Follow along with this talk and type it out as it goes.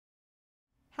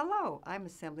Hello, I'm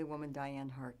Assemblywoman Diane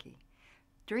Harkey.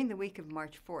 During the week of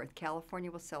March 4th,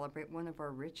 California will celebrate one of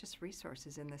our richest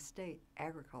resources in the state,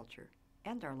 agriculture,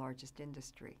 and our largest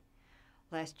industry.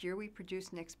 Last year, we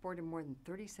produced and exported more than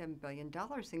 $37 billion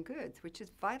in goods, which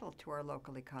is vital to our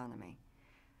local economy.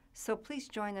 So please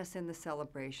join us in the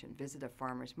celebration. Visit a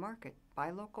farmer's market, buy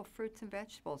local fruits and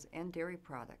vegetables and dairy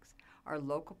products. Our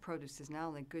local produce is not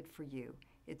only good for you,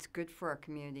 it's good for our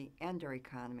community and our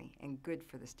economy, and good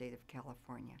for the state of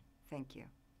California. Thank you.